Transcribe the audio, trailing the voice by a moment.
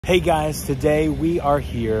Hey guys, today we are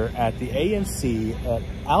here at the AMC at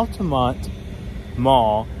Altamont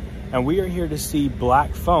Mall, and we are here to see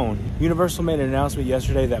Black Phone. Universal made an announcement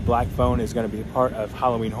yesterday that Black Phone is going to be a part of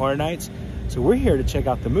Halloween Horror Nights, so we're here to check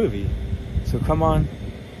out the movie. So come on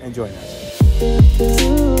and join us.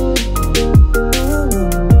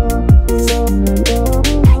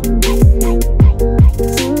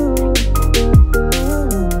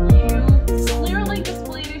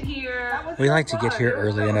 We like to get here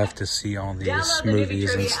early enough to see all these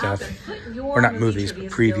movies and stuff. Or not movies, but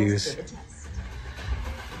previews.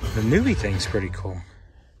 The movie thing's pretty cool.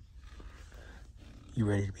 You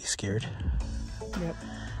ready to be scared? Yep.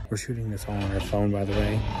 We're shooting this all on our phone, by the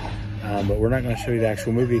way. But we're not going to show you the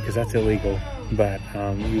actual movie because that's illegal. But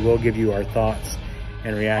we will give you our thoughts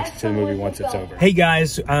and reactions to the movie once it's over. Hey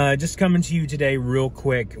guys, just coming to you today real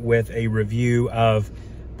quick with a review of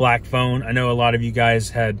Black Phone. I know a lot of you guys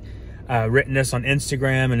had written us on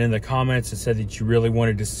Instagram and in the comments and said that you really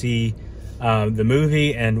wanted to see the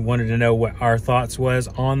movie and wanted to know what our thoughts was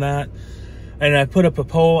on that. And I put up a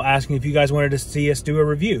poll asking if you guys wanted to see us do a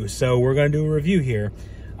review. So we're going to do a review here.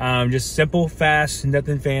 Just simple, fast,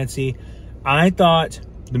 nothing fancy. I thought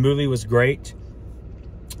the movie was great.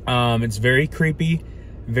 It's very creepy,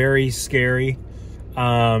 very scary.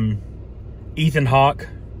 Ethan Hawke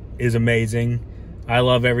is amazing. I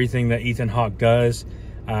love everything that Ethan Hawke does.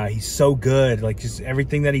 He's so good. Like, just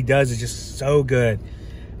everything that he does is just so good.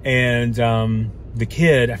 And the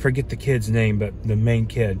kid, I forget the kid's name, but the main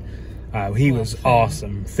kid, he was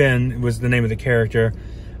awesome. Finn was the name of the character.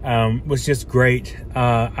 Was just great.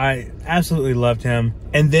 I absolutely loved him.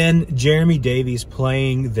 And then Jeremy Davies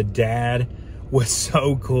playing the dad was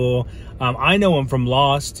so cool. I know him from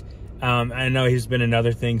Lost. I know he's been in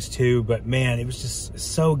other things too, but man, it was just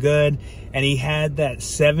so good. And he had that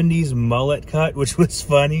 70s mullet cut, which was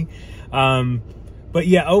funny. But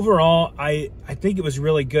yeah, overall, I think it was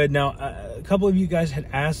really good. Now, a couple of you guys had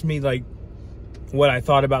asked me like what I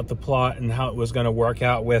thought about the plot and how it was going to work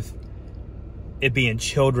out with it being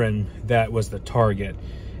children that was the target.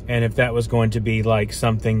 And if that was going to be like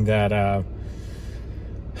something that,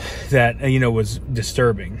 you know, was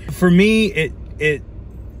disturbing. For me, it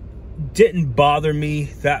didn't bother me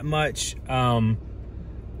that much.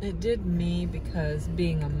 It did me because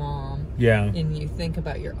being a mom, yeah, and you think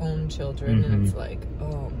about your own children, and it's like,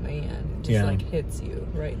 oh man, it just like hits you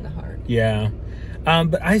right in the heart. Yeah.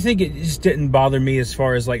 But I think it just didn't bother me as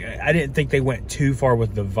far as like, I didn't think they went too far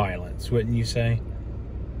with the violence, wouldn't you say?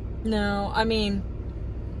 No, I mean,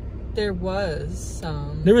 there was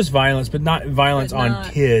some. There was violence, but not violence on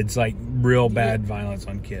kids, like real bad violence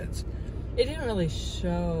on kids. It didn't really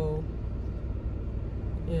show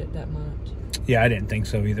it that much. Yeah, I didn't think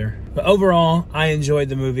so either. But overall, I enjoyed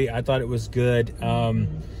the movie. I thought it was good. It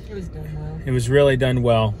was done well. It was really done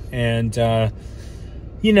well. And,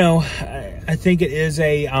 you know, I think it is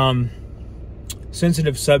a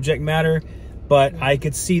sensitive subject matter, but I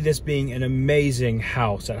could see this being an amazing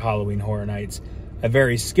house at Halloween Horror Nights. A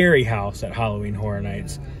very scary house at Halloween Horror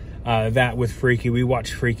Nights. That with Freaky. We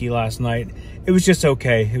watched Freaky last night. It was just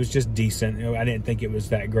okay. It was just decent. You know, I didn't think it was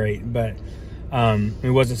that great, but it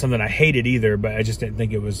wasn't something I hated either, but I just didn't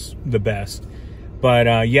think it was the best.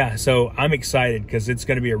 But yeah, so I'm excited because it's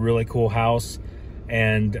going to be a really cool house.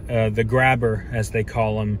 And the grabber, as they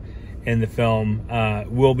call him in the film,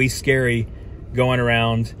 will be scary going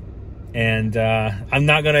around. And I'm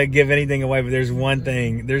not going to give anything away, but there's one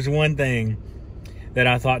thing that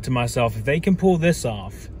I thought to myself, if they can pull this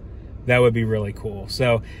off, that would be really cool.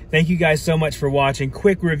 So thank you guys so much for watching.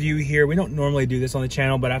 Quick review here. We don't normally do this on the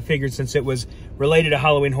channel, but I figured since it was related to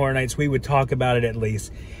Halloween Horror Nights, we would talk about it at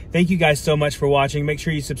least. Thank you guys so much for watching. Make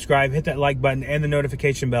sure you subscribe, hit that like button and the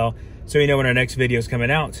notification bell so you know when our next video is coming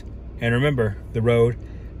out. And remember, the road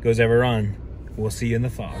goes ever on. We'll see you in the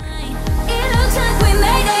fog.